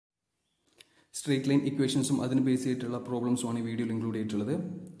straight line equations അതിനെ base ചെയ്തിട്ടുള്ള പ്രോബ്ലംസും ആണ് ഈ വീഡിയോയിൽ ഇൻക്ലൂഡ് ചെയ്തിട്ടുള്ളത്.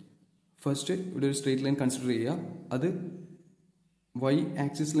 ഫസ്റ്റ് ഇവിടെ ഒരു സ്ട്രേറ്റ് ലൈൻ കൺസിഡർ ചെയ്യുക. അത് y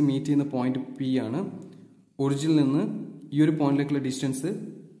ആക്സിസിൽ മീറ്റ് ചെയ്യുന്ന പോയിന്റ് P ആണ്. ഒറിജിനിൽ നിന്ന് ഈ ഒരു പോയിന്റിലേക്കുള്ള ഡിസ്റ്റൻസ്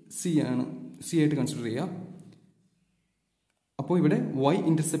C ആയിട്ട് കൺസിഡർ ചെയ്യുക. അപ്പോൾ ഇവിടെ y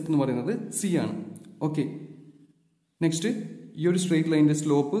ഇന്റർസെപ്റ്റ് എന്ന് പറയുന്നത് C ആണ്. ഓക്കെ, നെക്സ്റ്റ് ഈ ഒരു സ്ട്രേറ്റ് ലൈനിന്റെ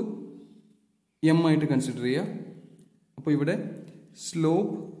സ്ലോപ്പ് m ആയിട്ട് കൺസിഡർ ചെയ്യുക. അപ്പോൾ ഇവിടെ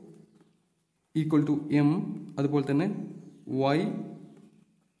സ്ലോപ്പ് ഈക്വൽ ടു m, അതുപോലെ തന്നെ y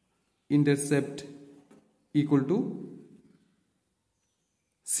intercept equal to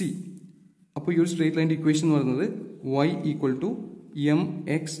C. അപ്പോൾ ഈ ഒരു സ്ട്രേറ്റ് ലൈൻ്റെ ഇക്വേഷൻ എന്ന് പറയുന്നത് y equal to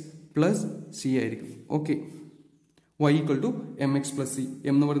mx plus C ആയിരിക്കും. Okay, y equal to mx plus C.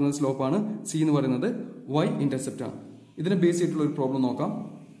 m എന്ന് പറയുന്നത് സ്ലോപ്പാണ്, C എന്ന് പറയുന്നത് y ഇന്റർസെപ്റ്റ് ആണ്. ഇതിനെ ബേസ് ചെയ്തിട്ടുള്ള ഒരു പ്രോബ്ലം നോക്കാം.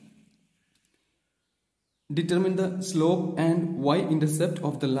 Determine the slope and y-intercept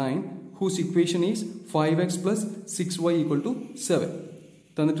of the line whose equation is 5x plus 6y equal to 7.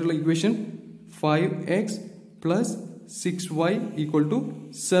 തന്നിട്ടുള്ള equation 5x plus 6y equal to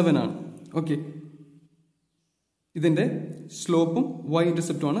 7 ആണ്. ഓക്കെ, ഇതിന്റെ സ്ലോപ്പും y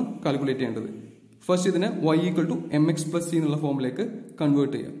ഇന്റർസെപ്റ്റും ആണ് കാൽക്കുലേറ്റ് ചെയ്യേണ്ടത്. ഫസ്റ്റ് ഇതിനെ y equal to mx plus C എന്നുള്ള ഫോമിലേക്ക്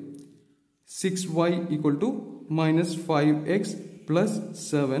convert ചെയ്യാം. 6y equal to minus 5x plus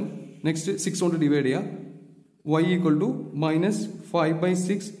 7. Next 6 കൊണ്ട് ഡിവൈഡ് ചെയ്യാം. y equal to minus 5 by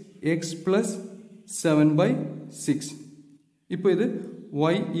 6 x plus 7 by 6. ഇപ്പോൾ ഇത്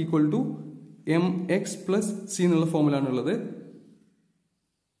y equal to mx plus c എന്നുള്ള ഫോമിലാണ് ഉള്ളത്.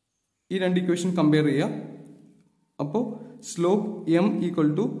 ഈ രണ്ട് ഇക്വേഷൻ കമ്പയർ ചെയ്യുക. അപ്പോൾ slope m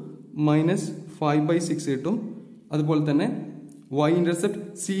equal to minus 5 by 6 കിട്ടും. അതുപോലെ തന്നെ y intercept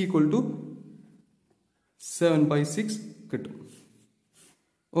c equal to 7 by 6 കിട്ടും.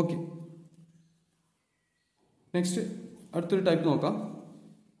 ഓക്കെ, നെക്സ്റ്റ് അടുത്തൊരു ടൈപ്പ് നോക്കാം,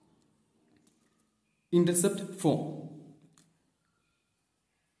 ഇന്റർസെപ്റ്റ് ഫോം.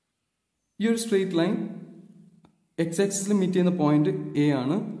 ഈ ഒരു സ്ട്രേറ്റ് ലൈൻ x ആക്സിസിൽ മീറ്റ് ചെയ്യുന്ന പോയിന്റ് A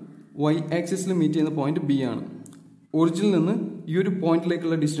ആണ്, y ആക്സിസിൽ മീറ്റ് ചെയ്യുന്ന പോയിന്റ് B ആണ്. ഒറിജിനിൽ നിന്ന് ഈ ഒരു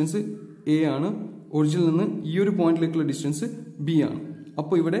പോയിന്റിലേക്കുള്ള ഡിസ്റ്റൻസ് A ആണ്, ഒറിജിനിൽ നിന്ന് ഈ ഒരു പോയിന്റിലേക്കുള്ള ഡിസ്റ്റൻസ് B ആണ്.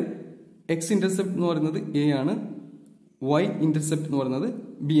 അപ്പോൾ ഇവിടെ x ഇന്റർസെപ്റ്റ് എന്ന് പറയുന്നത് A ആണ്, y ഇന്റർസെപ്റ്റ് എന്ന് പറയുന്നത്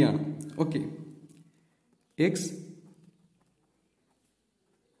B ആണ്. Okay, x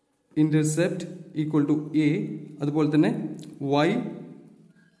intercept equal to A, അതുപോലെ തന്നെ y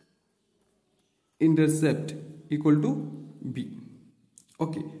intercept equal to B.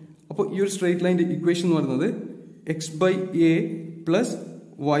 Okay, അപ്പോൾ ഈ ഒരു സ്ട്രേറ്റ് ലൈൻ്റെ ഇക്വേഷൻ എന്ന് പറയുന്നത് x by A plus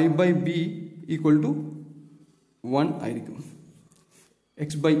y by B equal to 1 ആയിരിക്കും. x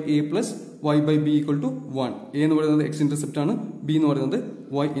by A plus y by B equal to 1. A എന്ന് പറയുന്നത് x ഇന്റർസെപ്റ്റ് ആണ്, B എന്ന് പറയുന്നത്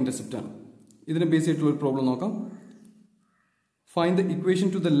y ഇന്റർസെപ്റ്റ് ആണ്. ഇതിനെ ബേസ് ചെയ്തിട്ടുള്ള ഒരു പ്രോബ്ലം നോക്കാം. Find the equation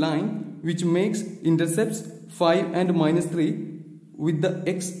to the line which makes intercepts 5 and minus 3 with the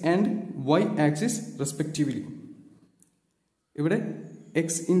x and y axis respectively. ഇവിടെ x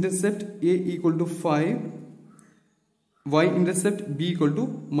intercept A equal to 5, y intercept B equal to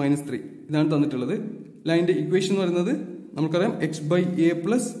minus 3. ഇതാണ് തന്നിട്ടുള്ളത്. ലൈനിന്റെ equation എന്ന് പറയുന്നത് നമുക്കറിയാം x by A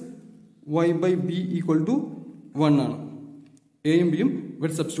plus y by B equal to 1 ആണ്. എയും ബിയും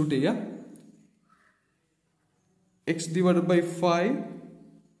ഇവിടെ സബ്സ്റ്റിറ്റ്യൂട്ട് ചെയ്യുക. x divided by 5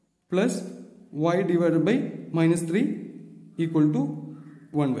 plus y divided by minus 3 equal to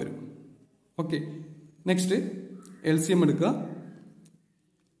 1 വരും. ഓക്കെ, നെക്സ്റ്റ് LCM എടുക്കുക.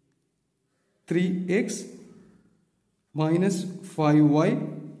 3x minus 5y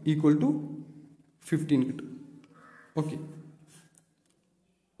equal to 15 കിട്ടും. ഓക്കെ.